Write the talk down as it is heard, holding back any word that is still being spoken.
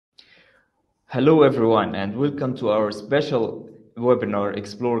Hello, everyone, and welcome to our special webinar,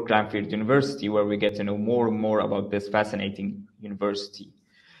 Explore Cranfield University, where we get to know more and more about this fascinating university.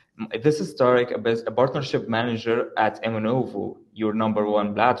 This is Tariq, a partnership manager at Emonovo, your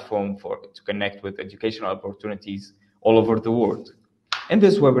 #1 platform to connect with educational opportunities all over the world. In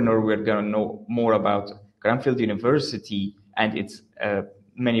this webinar, we're going to know more about Cranfield University and its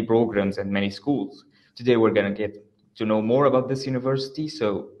many programs and many schools. Today, we're going to get to know more about this university,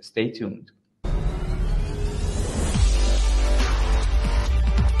 so stay tuned.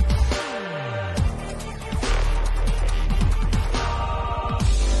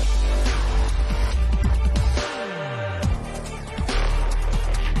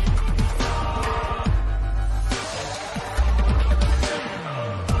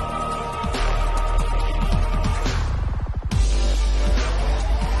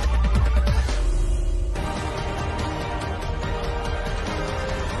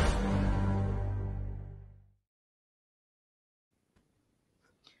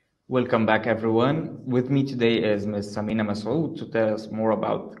 Welcome back, everyone. With me today is Ms. Samina Masoud to tell us more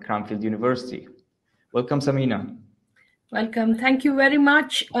about Cranfield University. Welcome, Samina. Welcome. Thank you very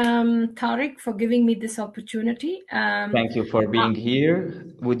much, Tariq, for giving me this opportunity. Thank you for being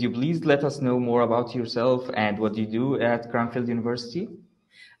here. Would you please let us know more about yourself and what you do at Cranfield University?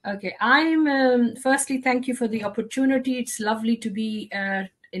 Okay, firstly, thank you for the opportunity. It's lovely to be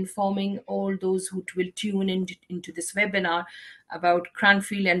informing all those who will tune into this webinar about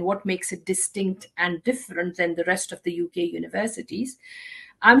Cranfield and what makes it distinct and different than the rest of the UK universities.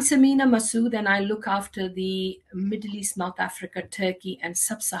 I'm Samina Masood, and I look after the Middle East, North Africa, Turkey, and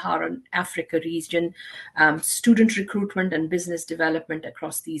Sub-Saharan Africa region, student recruitment and business development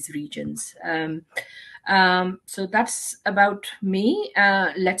across these regions. So that's about me.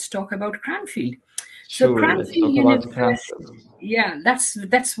 Let's talk about Cranfield. Sure, Cranfield University. Yeah,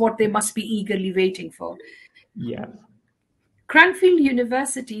 that's what they must be eagerly waiting for. Yeah. Cranfield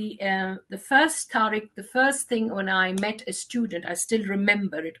University, the first thing when I met a student, I still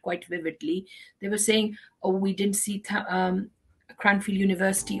remember it quite vividly. They were saying, "Oh, we didn't see Cranfield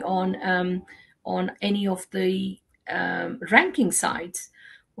University on any of the ranking sites."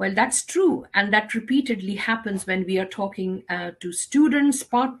 Well, that's true, and that repeatedly happens when we are talking to students,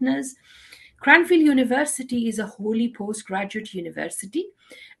 partners. Cranfield University is a wholly postgraduate university,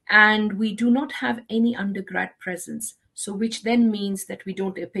 and we do not have any undergrad presence. So, which then means that we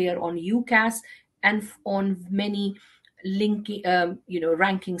don't appear on UCAS and on many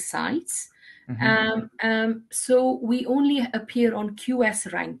ranking sites. Mm-hmm. So we only appear on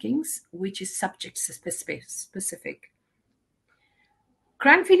QS rankings, which is subject specific.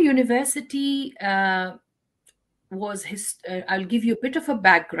 Cranfield University was I'll give you a bit of a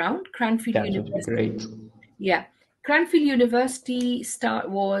background. Cranfield That University. would be great. Yeah. Cranfield University started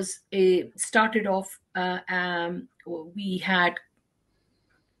off. We had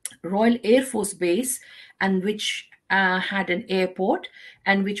Royal Air Force Base, and which had an airport,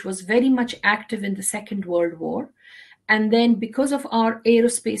 and which was very much active in the Second World War. And then, because of our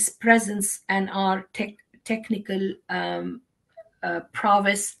aerospace presence and our technical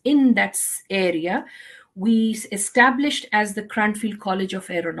prowess in that area, we established as the Cranfield College of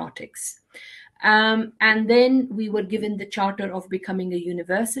Aeronautics. And then we were given the charter of becoming a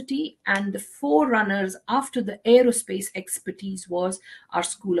university, and the forerunners after the aerospace expertise was our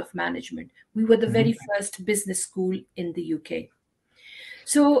School of Management. We were the very first business school in the UK.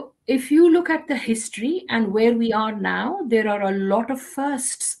 So if you look at the history and where we are now, there are a lot of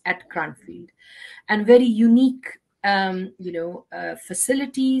firsts at Cranfield and very unique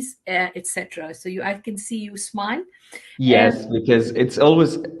facilities, etc. So I can see you smile. Yes, because it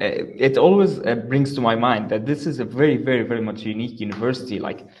always brings to my mind that this is a very, very, very much unique university,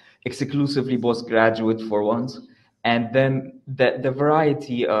 like exclusively postgraduate for once, and then the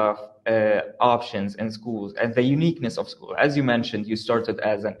variety of options in schools and the uniqueness of school. As you mentioned, you started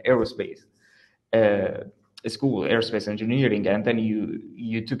as an aerospace school, aerospace engineering, and then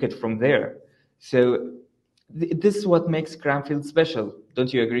you took it from there. So this is what makes Cranfield special.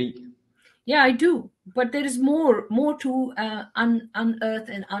 Don't you agree? Yeah, I do. But there is more to unearth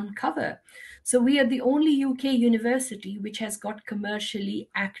and uncover. So we are the only UK university which has got commercially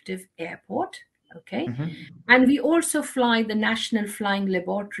active airport. Okay. And we also fly the National Flying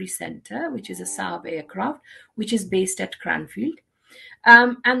Laboratory Center, which is a Saab aircraft, which is based at Cranfield.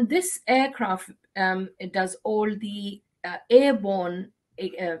 And this aircraft it does all the airborne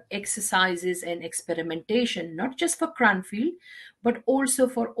exercises and experimentation, not just for Cranfield, but also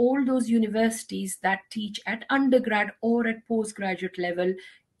for all those universities that teach at undergrad or at postgraduate level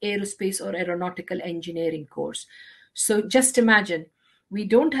aerospace or aeronautical engineering course. So just imagine, We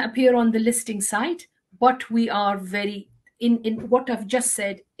don't appear on the listing site, but we are very, in what I've just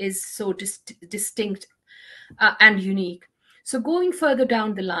said is so distinct and unique. So going further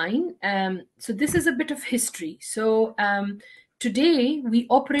down the line, so this is a bit of history. So today we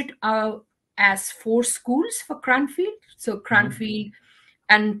operate as 4 schools for Cranfield. So Cranfield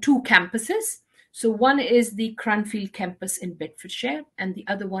and 2 campuses. So one is the Cranfield campus in Bedfordshire, and the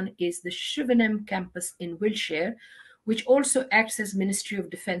other one is the Shrivenham campus in Wiltshire, which also acts as Ministry of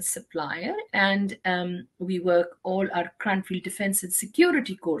Defence supplier. And we work, all our Cranfield Defence and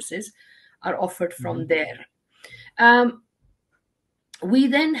Security courses are offered from there. We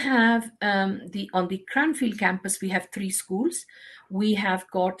then have on the Cranfield campus, we have 3 schools. We have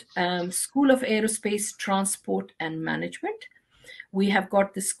got School of Aerospace, Transport and Management. We have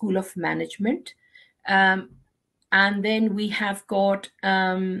got the School of Management. And then we have got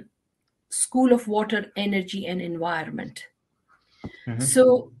School of Water, Energy and Environment.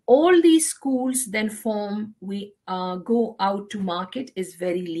 So all these schools then form, we go out to market is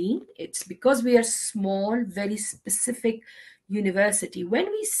very lean. It's because we are small, very specific university. When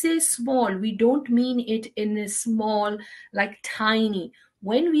we say small, we don't mean it in a small, like tiny.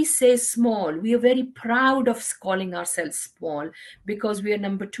 When we say small, we are very proud of calling ourselves small, because we are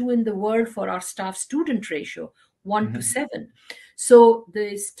number 2 in the world for our staff student ratio, 1 to 7. So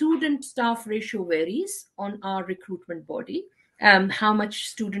the student staff ratio varies on our recruitment body, how much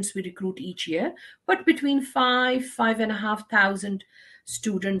students we recruit each year, but between 5,500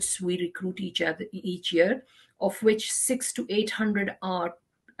 students we recruit each year, of which 600 to 800 are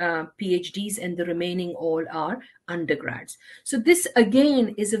PhDs, and the remaining all are undergrads. So this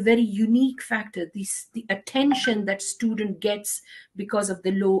again is a very unique factor, the attention that student gets because of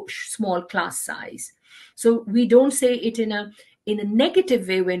the small class size. So we don't say it in a negative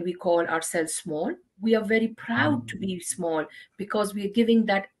way when we call ourselves small. We are very proud to be small, because we are giving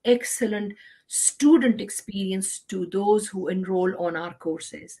that excellent student experience to those who enroll on our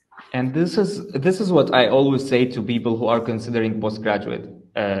courses. And this is what I always say to people who are considering postgraduate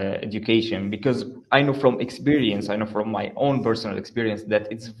education, because I know from experience, I know from my own personal experience,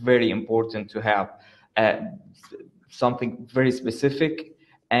 that it's very important to have something very specific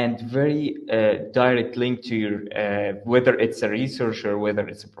and very direct link to your, whether it's a researcher, whether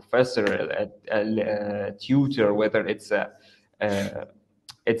it's a professor, a tutor, whether it's a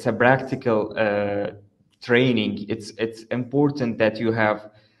practical training. It's important that you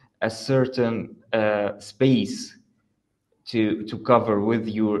have a certain space to cover with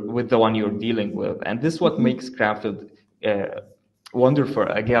the one you're dealing with, and this is what makes Cranfield wonderful.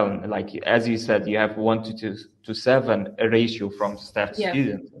 Again, like as you said, you have 1 to 7 a ratio from staff to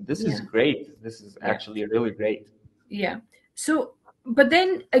student. This is great. This is actually really great. Yeah. So, but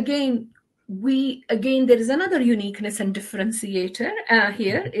then again, there is another uniqueness and differentiator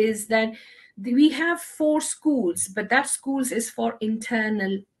here, is that we have 4 schools, but that schools is for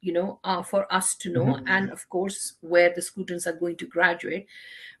internal, for us to know, and of course where the students are going to graduate.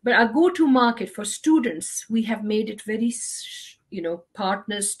 But our go-to market for students, we have made it very,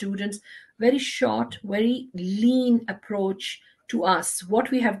 partners, students, very short, very lean approach to us. What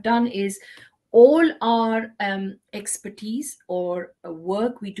we have done is, all our expertise or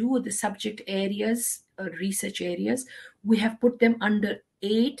work we do with the subject areas, research areas, we have put them under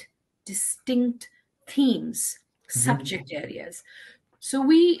 8 distinct themes, subject areas. So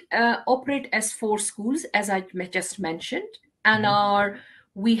we operate as 4 schools, as I just mentioned, and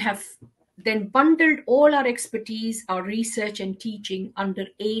we have then bundled all our expertise, our research and teaching under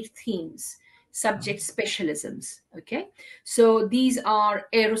 8 themes, subject specialisms. Okay, so these are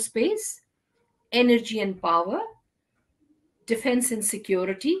aerospace, energy and power, defense and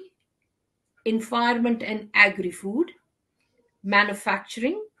security, environment and agri-food,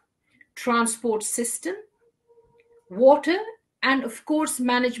 manufacturing, transport system, water, and of course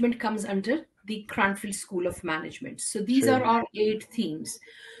management comes under the Cranfield School of Management. So these are our 8 themes.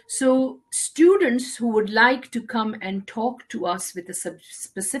 So students who would like to come and talk to us with a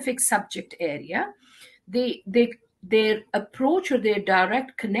specific subject area, their approach or their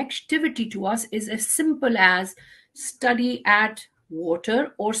direct connectivity to us is as simple as study at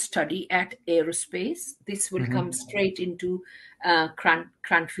water or study at aerospace. This will come straight into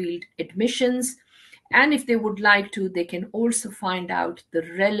Cranfield admissions. And if they would like to, they can also find out the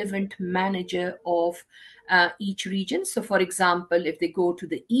relevant manager of each region. So for example, if they go to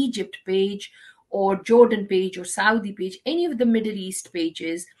the Egypt page or Jordan page or Saudi page, any of the Middle East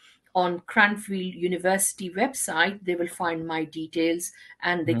pages on Cranfield University website, they will find my details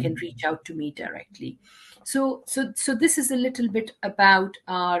and they can reach out to me directly. So this is a little bit about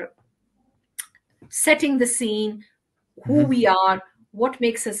our setting the scene, who we are, what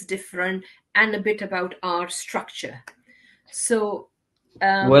makes us different, and a bit about our structure. So,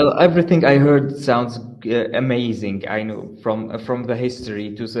 Well, everything I heard sounds amazing. I know from the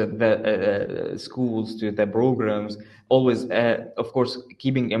history to the schools to the programs, always, of course,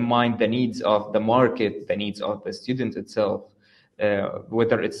 keeping in mind the needs of the market, the needs of the student itself,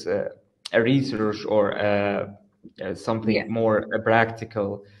 whether it's a research or yeah, something more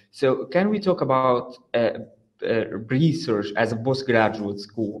practical. So, can we talk about research as a postgraduate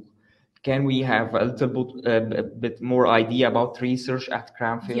school? Can we have a bit more idea about research at yeah.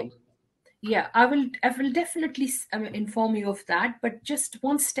 Cranfield? Yeah, I will definitely inform you of that, but just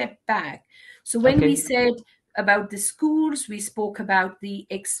one step back. So when we Okay. said about the schools, we spoke about the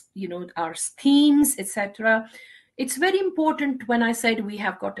our themes, etc. It's very important. When I said we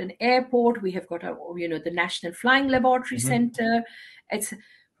have got an airport, we have got the National Flying Laboratory Mhm. Center. It's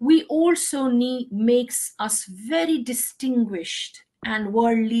We also need makes us very distinguished and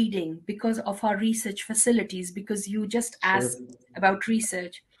world leading because of our research facilities, because you just Sure. asked about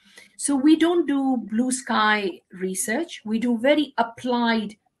research. So we don't do blue sky research. We do very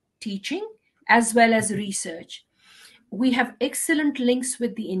applied teaching as well as research. We have excellent links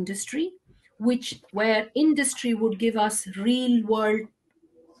with the industry, which where industry would give us real world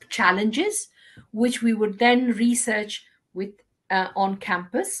challenges, which we would then research with on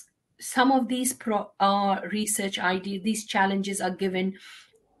campus. Some of these research ideas, these challenges are given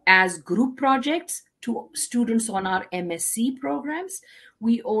as group projects to students on our MSc programs.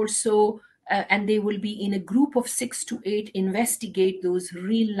 We also, and they will be in a group of 6 to 8, investigate those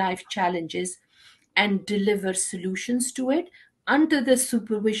real life challenges and deliver solutions to it under the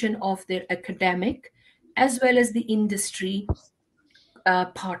supervision of their academic as well as the industry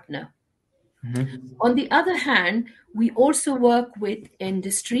partner. Mhm. On the other hand, we also work with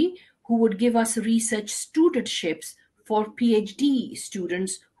industry who would give us research studentships for PhD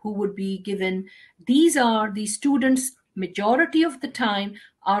students who would be given. These are the students, majority of the time,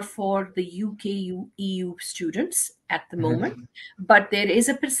 are for the UK EU students at the moment, Mhm. but there is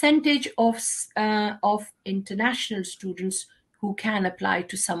a percentage of international students who can apply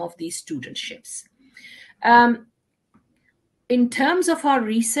to some of these studentships. Um, in terms of our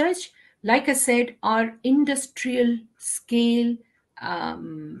research, like I said, our industrial scale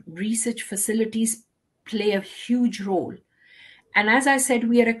research facilities play a huge role. And as I said,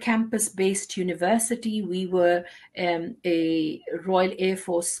 we are a campus based university. We were a Royal Air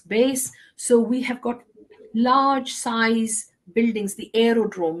Force base. So we have got large size buildings, the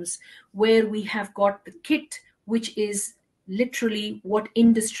aerodromes, where we have got the kit, which is literally what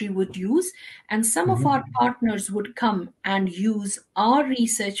industry would use. And some of our Mhm. partners would come and use our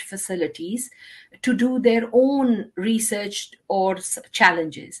research facilities to do their own research or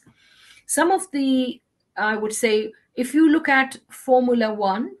challenges. Some of the, I would say, if you look at Formula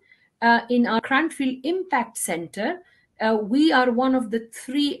One, in our Cranfield Impact Center, we are one of the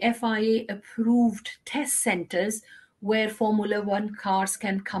 3 FIA approved test centers where Formula One cars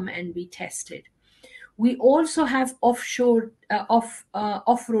can come and be tested. We also have offshore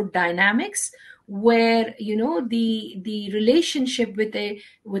off-road dynamics, where the relationship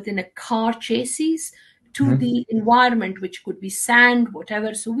within a car chassis to the Mhm. environment, which could be sand,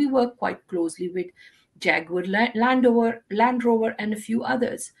 whatever. So we work quite closely with Jaguar, Land Rover, and a few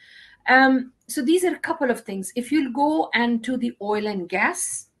others. So these are a couple of things. If you'll go and to the oil and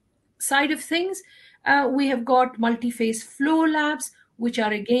gas side of things, we have got multi-phase flow labs, which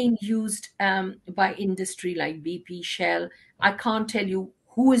are again used by industry like BP, Shell. I can't tell you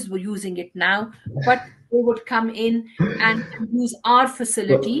who is using it now, but they would come in and use our Well,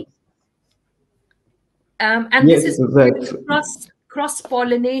 facility. And this yes, is that. cross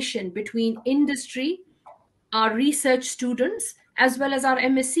pollination between industry, our research students, as well as our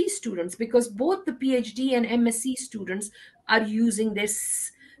MSc students, because both the PhD and MSc students are using the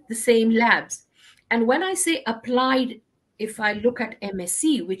same labs. And when I say applied, if I look at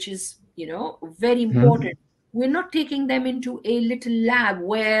MSc, which is very important, Mhm. we're not taking them into a little lab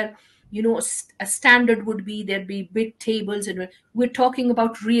where a standard would be there'd be big tables, and we're talking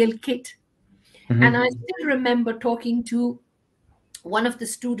about real kit. And I Mhm. still remember talking to one of the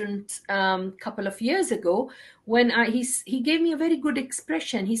students couple of years ago, when he gave me a very good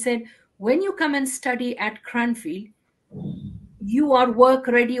expression. He said, when you come and study at Cranfield, you are work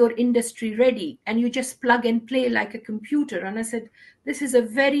ready or industry ready, and you just plug and play like a computer. And I said, this is a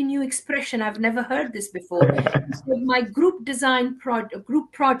very new expression, I've never heard this before. He said, my group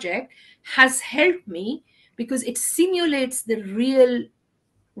project has helped me because it simulates the real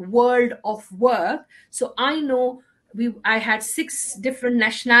world of work. So I know I had 6 different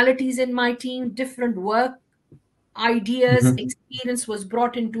nationalities in my team, different work ideas, experience was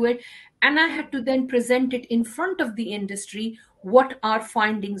brought into it, and I had to then present it in front of the industry what our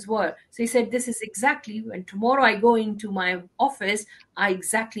findings were. So he said, this is exactly, when tomorrow I go into my office, I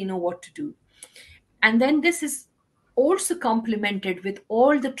exactly know what to do. And then this is also complemented with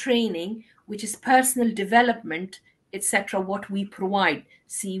all the training, which is personal development, etc., what we provide: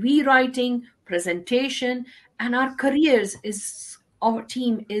 CV writing, presentation, and our careers is, our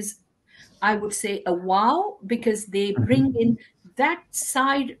team is, I would say, a wow, because they bring in that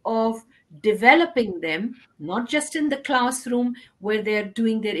side of developing them, not just in the classroom where they're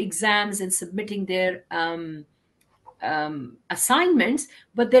doing their exams and submitting their assignments,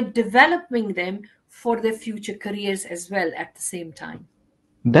 but they're developing them for their future careers as well at the same time.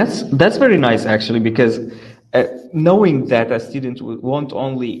 That's very nice actually, because knowing that a student won't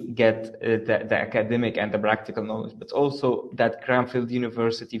only get the academic and the practical knowledge, but also that Cranfield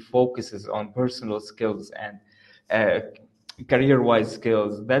University focuses on personal skills and uh, career-wise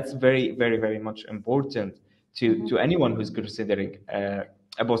skills. That's very, very, very much important to anyone who's considering a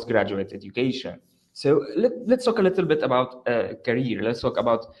postgraduate education. So let's talk a little bit about career. Let's talk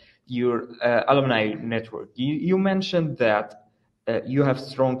about your alumni network. You mentioned that you have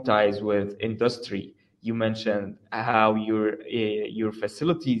strong ties with industry. You mentioned how your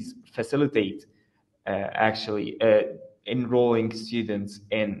facilities facilitate actually enrolling students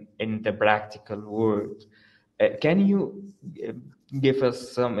in the practical world. Can you uh, give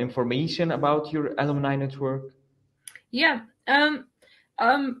us some information about your alumni network? Yeah. Um,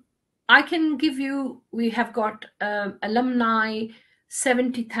 I can give you, we have got alumni,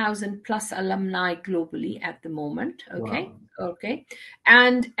 70,000 plus alumni globally at the moment. Okay. Wow. Okay.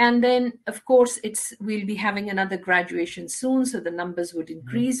 And then of course it's, we'll be having another graduation soon, so the numbers would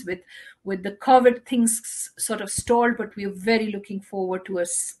increase. With the COVID, things sort of stalled, but we're very looking forward to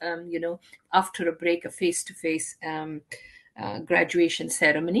us, after a break, a face-to-face graduation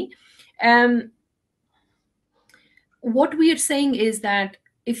ceremony. Um, what we are saying is that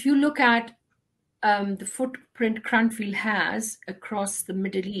if you look at the footprint Cranfield has across the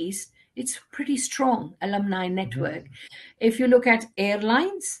Middle East, it's pretty strong alumni network. If you look at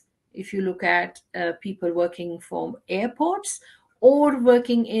airlines, if you look at people working from airports or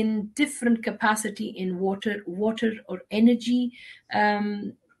working in different capacity in water or energy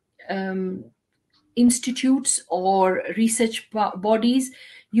um, um, institutes or research bodies,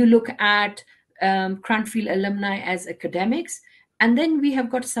 you look at Cranfield alumni as academics, and then we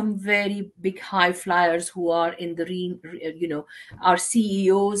have got some very big high flyers who are in the our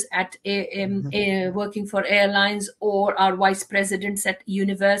CEOs at working for airlines, or our vice presidents at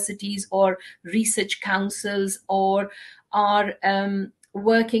universities or research councils, or are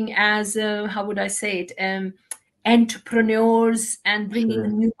working as how would I say it, entrepreneurs and bringing Sure.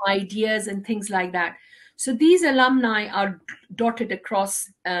 new ideas and things like that. So these alumni are dotted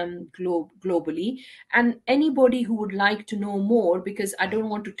across globally. And anybody who would like to know more, because I don't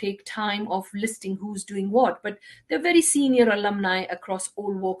want to take time of listing who's doing what, but they're very senior alumni across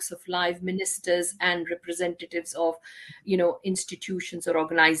all walks of life, ministers and representatives of, institutions or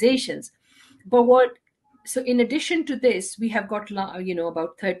organizations. But what so in addition to this, we have got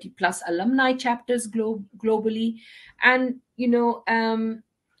about 30 plus alumni chapters globally. And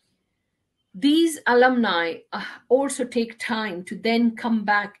these alumni also take time to then come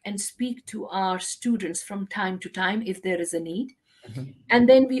back and speak to our students from time to time if there is a need. And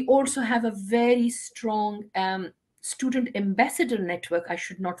then we also have a very strong student ambassador network, I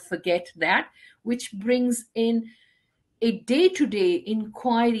should not forget that, which brings in a day-to-day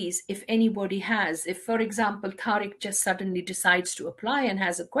inquiries. If anybody has, if for example Tariq just suddenly decides to apply and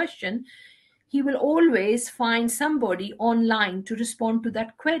has a question, he will always find somebody online to respond to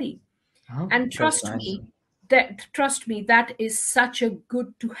that query. Oh, And that's nice. trust me, that is such a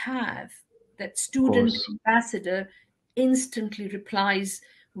good to have, that Of student course. ambassador instantly replies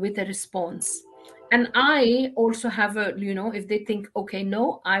with a response. And I also have a, if they think, okay,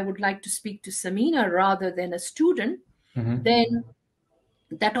 no, I would like to speak to Samina rather than a student, then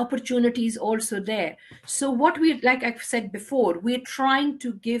that opportunity is also there. So what we, like I've said before, we're trying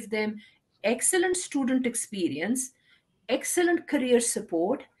to give them excellent student experience, excellent career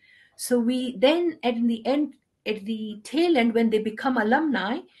support. So we then at the end, at the tail end, when they become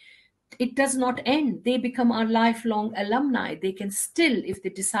alumni, it does not end. They become our lifelong alumni. They can still, if they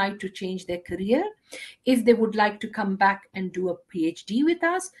decide to change their career, if they would like to come back and do a PhD with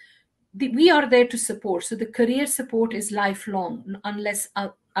us, we are there to support. So the career support is lifelong,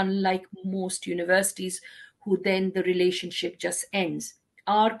 unlike most universities who then the relationship just ends.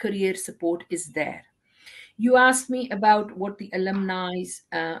 Our career support is there. You asked me about what the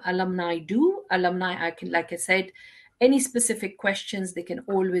alumni do. alumni, I can, like I said, any specific questions, they can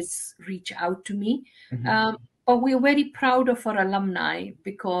always reach out to me. But we are very proud of our alumni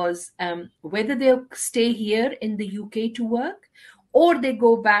because whether they stay here in the UK to work or they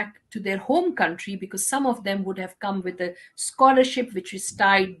go back to their home country, because some of them would have come with a scholarship which is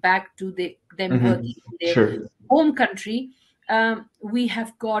tied back to them working in their Sure. home country. We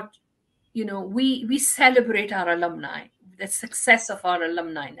have got, we celebrate our alumni, the success of our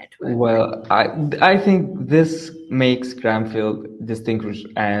alumni network. Well, I think this makes Cranfield distinguished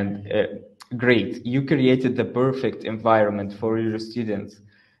and great. You created the perfect environment for your students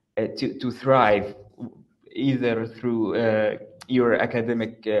to thrive, either through your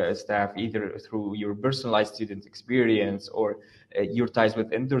academic staff, either through your personalized student experience, or your ties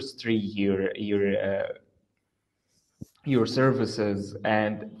with industry, your services,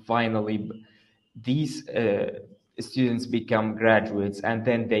 and finally these students become graduates, and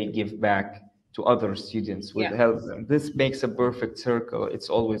then they give back to other students with Yeah, help them. This makes a perfect circle. It's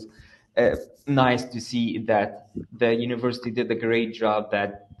always nice to see that the university did a great job,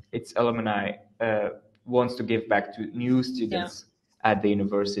 that its alumni wants to give back to new yeah, students at the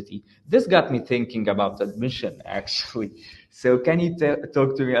university. This got me thinking about admission, actually. So can you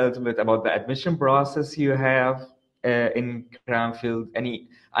talk to me a little bit about the admission process you have in Cranfield?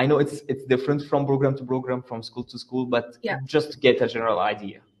 I know it's different from program to program, from school to school, but yeah. just to get a general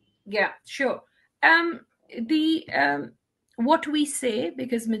idea. Yeah, sure. The What we say,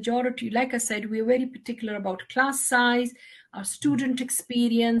 because majority, like I said, we're very particular about class size, our student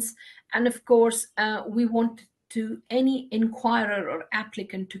experience, and of course, we want to any inquirer or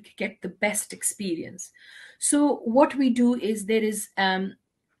applicant to get the best experience. So what we do is there's a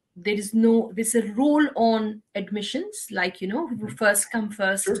roll on admissions, like first come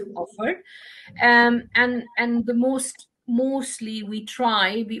first Sure. offered, and mostly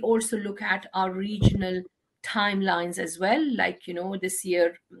we also look at our regional timelines as well, like this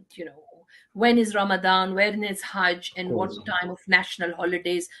year, when is Ramadan, when is Hajj, Of and what course. time of national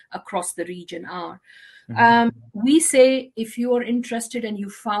holidays across the region are. Mm-hmm. We say if you are interested and you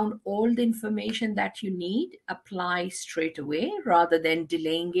found all the information that you need, apply straight away rather than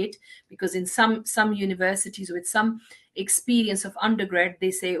delaying it, because in some universities with some experience of undergrad,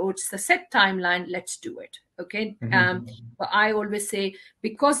 they say, oh, it's the set timeline, let's do it. Okay. But I always say,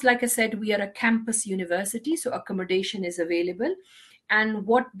 because like I said, we are a campus university, so accommodation is available, and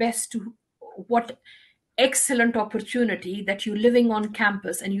what excellent opportunity that you're living on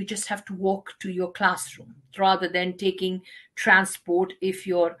campus and you just have to walk to your classroom rather than taking transport if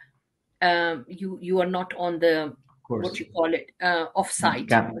you are not on the, Of course. what you call it, off site.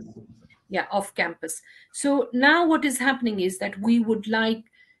 Campus. Yeah, off campus. So now what is happening is that we would like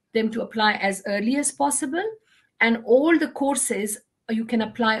them to apply as early as possible, and all the courses you can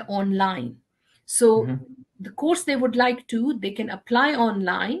apply online. So the course they would like to, they can apply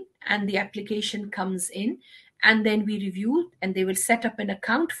online, and the application comes in, and then we review, and they will set up an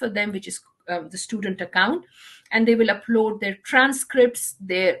account for them, which is the student account, and they will upload their transcripts,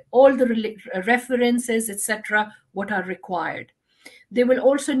 their all the references, etc., what are required. They will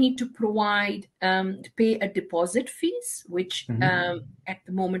also need to pay a deposit fees, which at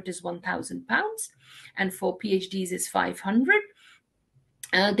the moment is £1,000, and for PhDs is 500.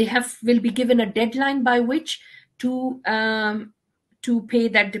 They will be given a deadline by which to pay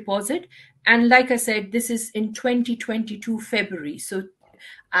that deposit. And like I said, this is in 2022 February. So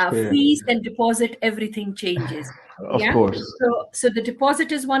fees and deposit, everything changes. Of Yeah. course. So the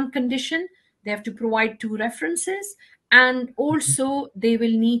deposit is one condition. They have to provide 2 references, and also they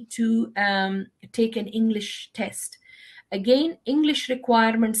will need to take an English test. Again, English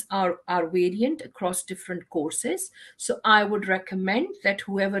requirements are variant across different courses. So I would recommend that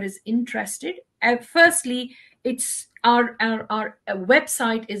whoever is interested, firstly, it's our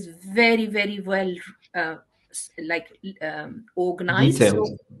website is very, very well organized. Detailed.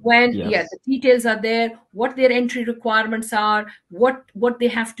 So when Yes. the details are there, what their entry requirements are, what they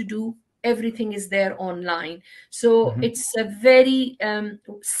have to do, everything is there online. So it's a very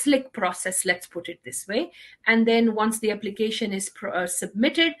slick process, let's put it this way. And then once the application is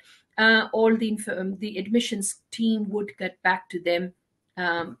submitted, all the admissions team would get back to them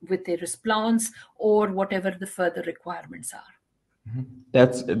with a response or whatever the further requirements are.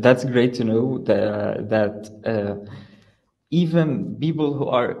 That's great to know that even people who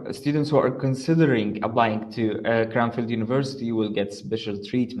are students who are considering applying to Cranfield University will get special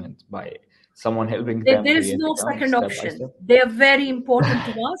treatment by someone helping them There is create no accounts second step by option. step. They are very important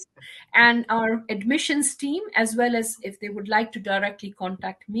to us, and our admissions team, as well as if they would like to directly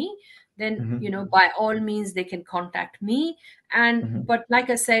contact me, then by all means they can contact me. And but like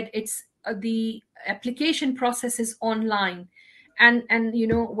I said, the application process is online, and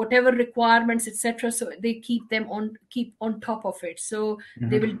whatever requirements, etc., so they keep on top of it, so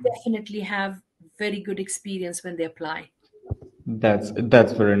they will Mhm. definitely have very good experience when they apply.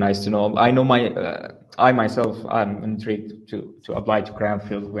 That's very nice to know. I know I myself, I'm intrigued to apply to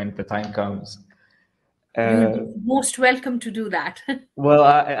Cranfield when the time comes. You'll Uh, be most welcome to do that. well,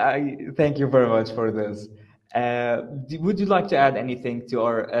 I thank you very much for this. Would you like to add anything to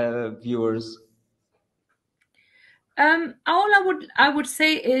our viewers? All I would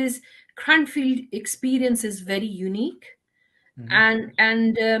say is Cranfield experience is very unique, and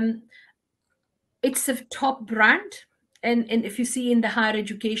it's a top brand, and if you see in the higher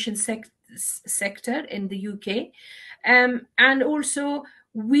education sector in the UK, and also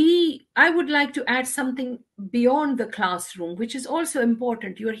I would like to add something beyond the classroom, which is also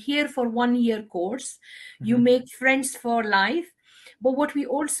important. You're here for 1 year course, you Mhm. make friends for life, but what we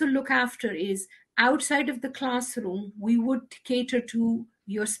also look after is outside of the classroom, we would cater to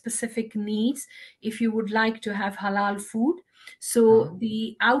your specific needs. If you would like to have halal food, so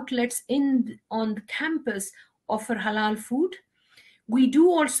the outlets in on the campus offer halal food. We do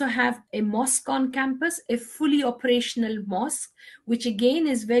also have a mosque on campus, a fully operational mosque, which again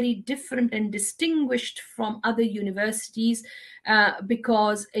is very different and distinguished from other universities,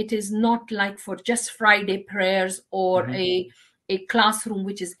 because it is not like for just Friday prayers or Mhm. a classroom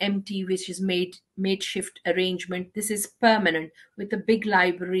which is empty, which is made shift arrangement. This is permanent with a big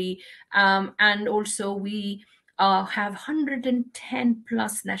library, and also we have 110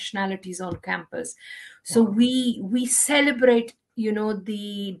 plus nationalities on campus, so Wow. we celebrate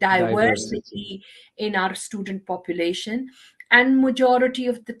the Diversity. diversity in our student population. And majority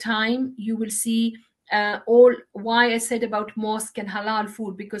of the time you will see, all why I said about mosque and halal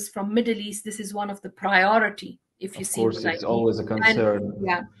food, because from Middle East this is one of the priority, if you Of see course, what I it's mean. always a And concern.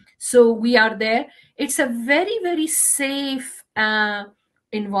 yeah, so we are there. It's a very very safe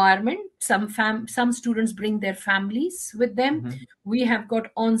environment. Some students bring their families with them. Mhm. We have got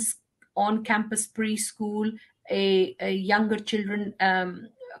on campus preschool. A younger children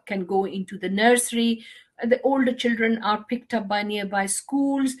can go into the nursery. The older children are picked up by nearby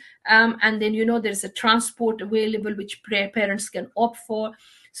schools, and then there's a transport available which parents can opt for.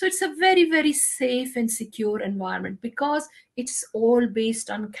 So it's a very very safe and secure environment, because it's all based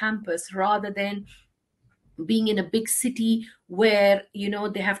on campus rather than being in a big city where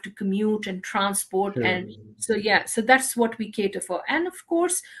they have to commute and transport. Sure. And so yeah, so that's what we cater for. And of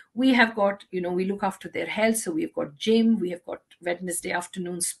course we have got, we look after their health, so we've got gym, we have got Wednesday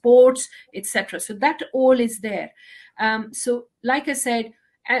afternoon sports, etc. So that all is there. So like I said,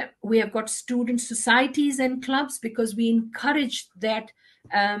 we have got student societies and clubs, because we encourage that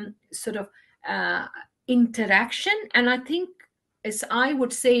sort of uh, interaction. And I think, as I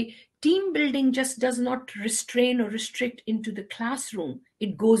would say, team building just does not restrain or restrict into the classroom,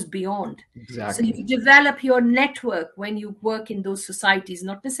 it goes beyond. So you Exactly. develop your network when you work in those societies,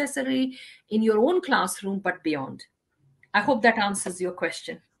 not necessarily in your own classroom but beyond. I hope that answers your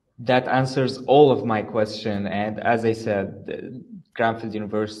question. That answers all of my question. And as I said, Cranfield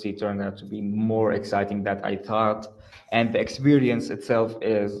University turned out to be more exciting than I thought, and the experience itself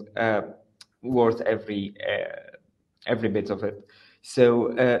is worth every bit of it.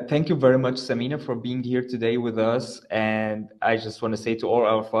 So thank you very much, Samina, for being here today with us. And I just want to say to all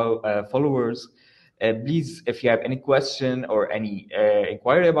our followers, please, if you have any question or any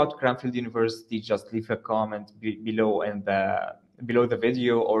inquiry about Cranfield University, just leave a comment below the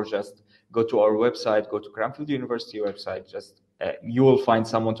video, or just go to our website, go to Cranfield University website. Just you will find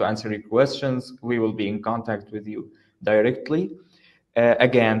someone to answer your questions. We will be in contact with you directly.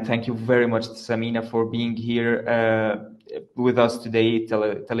 Again, thank you very much, Samina, for being here with us today,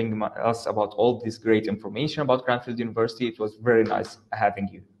 telling us about all this great information about Cranfield University. It was very nice having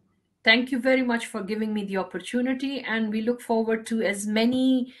you. Thank you very much for giving me the opportunity, and we look forward to as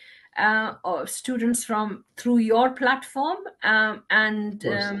many students from through your platform, Of and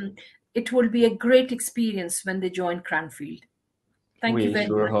course, it will be a great experience when they join Cranfield. Thank you we very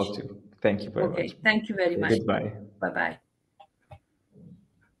sure much. hope to. Thank you very much. Okay, thank you very Okay, much. goodbye. Bye bye.